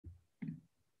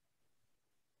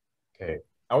Okay,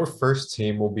 our first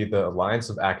team will be the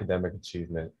Alliance of Academic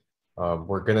Achievement.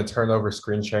 We're going to turn over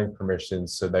screen sharing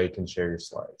permissions so that you can share your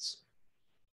slides.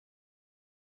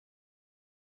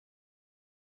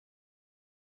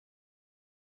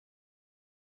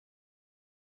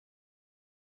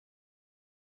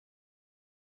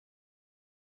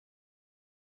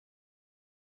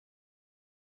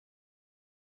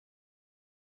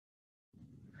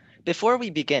 Before we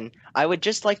begin, I would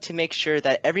just like to make sure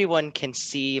that everyone can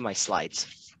see my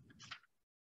slides.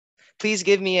 Please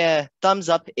give me a thumbs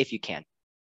up if you can.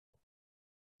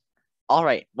 All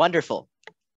right, wonderful.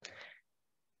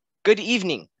 Good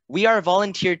evening. We are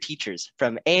volunteer teachers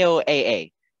from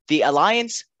AoAA, the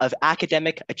Alliance of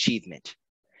Academic Achievement.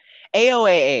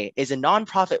 AoAA is a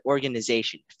nonprofit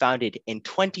organization founded in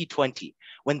 2020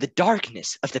 when the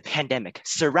darkness of the pandemic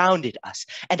surrounded us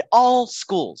and all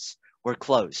schools were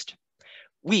closed.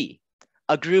 We,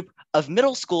 a group of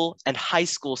middle school and high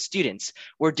school students,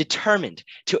 were determined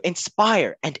to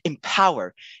inspire and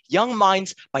empower young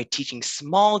minds by teaching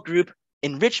small group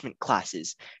enrichment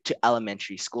classes to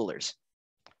elementary schoolers.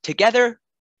 Together,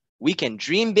 we can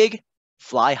dream big,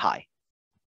 fly high.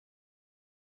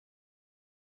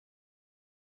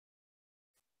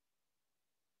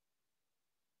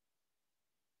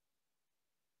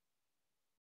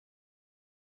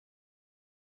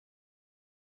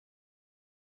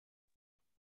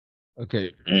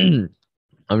 Okay,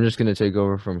 I'm just gonna take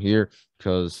over from here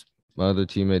because my other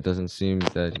teammate doesn't seem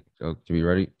that to be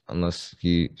ready unless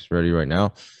he's ready right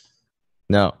now.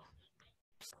 Now,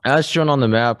 as shown on the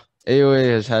map,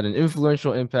 AoA has had an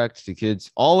influential impact to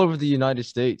kids all over the United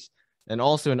States and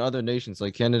also in other nations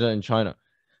like Canada and China,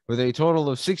 with a total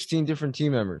of 16 different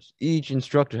team members. Each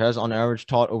instructor has on average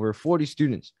taught over 40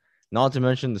 students, not to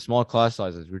mention the small class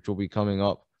sizes, which will be coming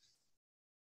up.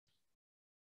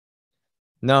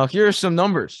 Now, here are some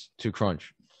numbers to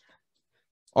crunch.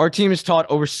 Our team has taught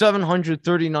over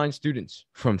 739 students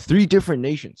from 3 different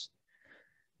nations.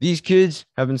 These kids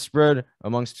have been spread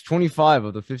amongst 25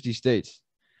 of the 50 states.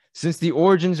 Since the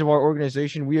origins of our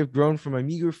organization, we have grown from a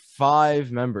meager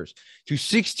 5 members to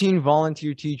 16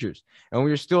 volunteer teachers, and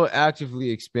we are still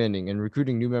actively expanding and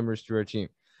recruiting new members to our team.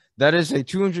 That is a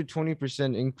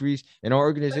 220% increase, and our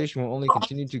organization will only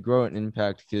continue to grow and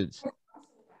impact kids.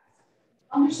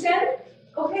 Understand?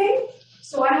 Okay?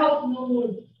 So I hope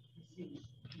you.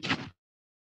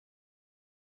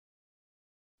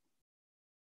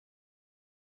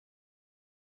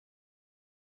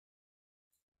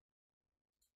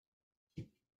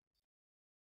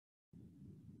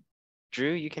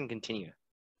 Drew, you can continue.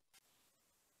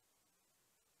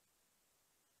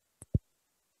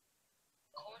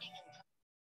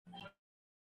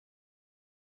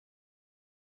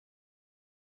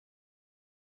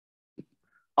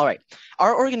 All right,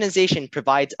 our organization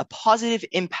provides a positive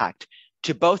impact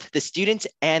to both the students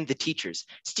and the teachers.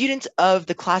 Students of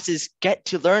the classes get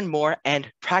to learn more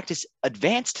and practice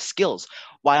advanced skills,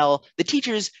 while the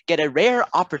teachers get a rare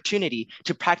opportunity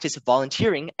to practice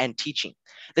volunteering and teaching.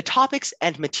 The topics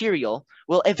and material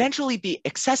will eventually be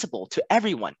accessible to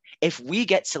everyone if we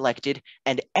get selected,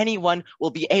 and anyone will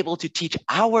be able to teach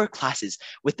our classes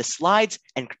with the slides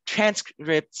and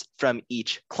transcripts from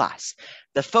each class.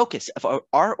 The focus of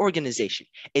our organization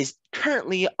is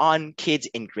currently on kids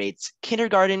in grades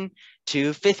kindergarten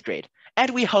to 5th grade,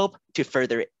 and we hope to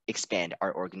further expand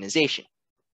our organization.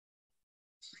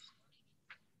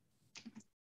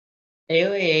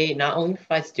 AoAA not only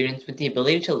provides students with the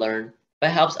ability to learn, but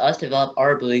helps us develop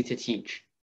our ability to teach.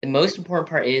 The most important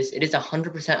part is it is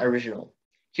 100% original.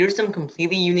 Here are some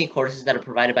completely unique courses that are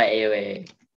provided by AoAA.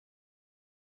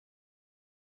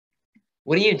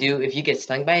 What do you do if you get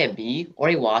stung by a bee, or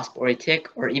a wasp, or a tick,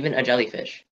 or even a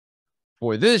jellyfish?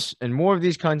 For this and more of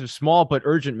these kinds of small but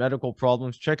urgent medical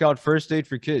problems, check out First Aid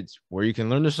for Kids, where you can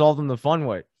learn to solve them the fun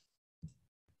way.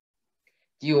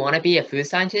 Do you want to be a food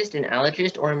scientist, an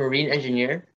allergist, or a marine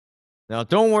engineer? Now,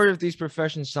 don't worry if these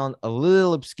professions sound a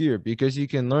little obscure, because you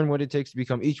can learn what it takes to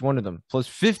become each one of them, plus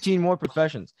 15 more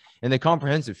professions in the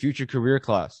comprehensive future career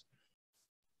class.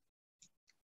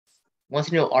 Want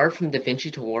to know art from Da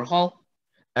Vinci to Warhol?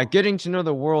 At Getting to Know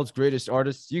the World's Greatest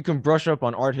Artists, you can brush up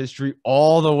on art history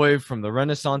all the way from the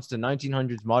Renaissance to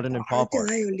 1900s modern and pop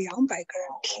art.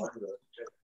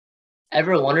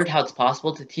 Ever wondered how it's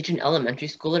possible to teach an elementary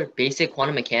schooler basic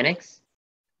quantum mechanics?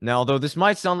 Now, though this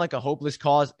might sound like a hopeless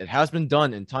cause, it has been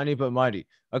done in Tiny But Mighty,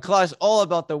 a class all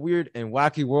about the weird and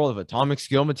wacky world of atomic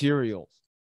scale materials.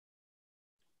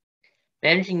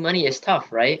 Managing money is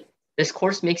tough, right? This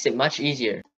course makes it much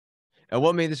easier. And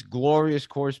what may this glorious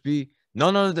course be?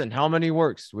 None other than How Money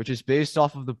Works, which is based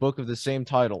off of the book of the same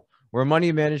title, where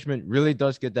money management really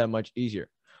does get that much easier.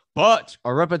 But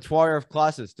our repertoire of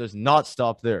classes does not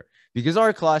stop there, because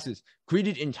our classes,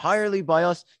 created entirely by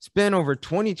us, span over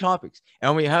 20 topics,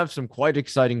 and we have some quite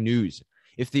exciting news.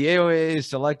 If the AoAA is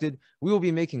selected, we will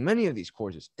be making many of these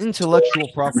courses intellectual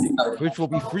property, which will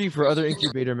be free for other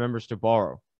incubator members to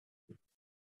borrow.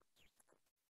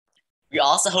 We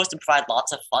also host and provide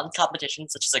lots of fun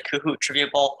competitions such as a Kahoot Trivia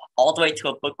Bowl, all the way to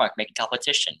a bookmark making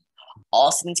competition.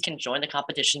 All students can join the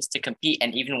competitions to compete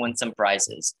and even win some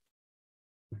prizes.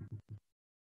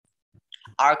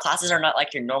 Our classes are not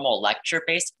like your normal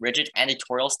lecture-based, rigid, and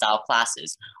tutorial-style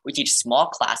classes. We teach small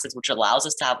classes, which allows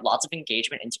us to have lots of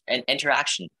engagement and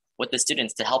interaction with the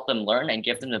students to help them learn and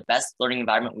give them the best learning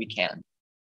environment we can.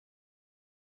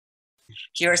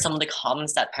 Here are some of the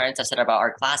comments that parents have said about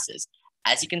our classes.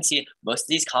 As you can see, most of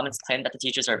these comments claim that the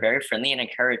teachers are very friendly and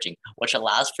encouraging, which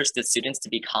allows for the students to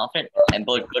be confident and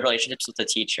build good relationships with the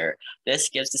teacher. This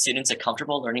gives the students a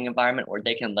comfortable learning environment where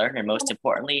they can learn and, most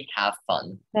importantly, have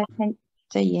fun.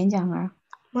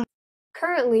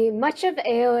 Currently, much of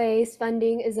AoA's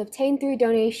funding is obtained through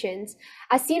donations.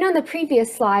 As seen on the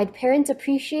previous slide, parents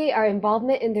appreciate our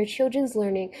involvement in their children's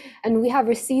learning, and we have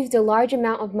received a large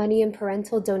amount of money in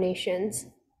parental donations.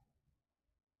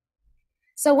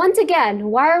 So once again,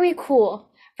 why are we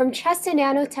cool? From chess to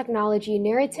nanotechnology,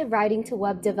 narrative writing to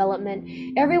web development,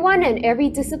 everyone and every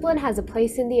discipline has a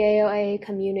place in the AoAA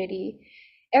community.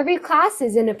 Every class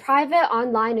is in a private,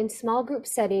 online, and small group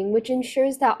setting, which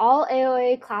ensures that all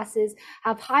AoAA classes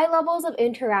have high levels of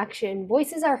interaction,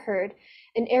 voices are heard,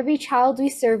 and every child we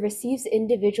serve receives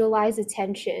individualized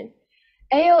attention.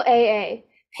 AoAA,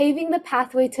 paving the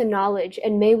pathway to knowledge,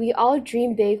 and may we all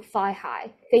dream big, fly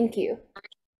high. Thank you.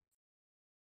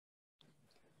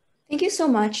 Thank you so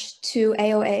much to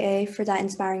AoAA for that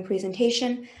inspiring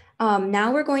presentation.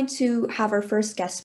 Now we're going to have our first guest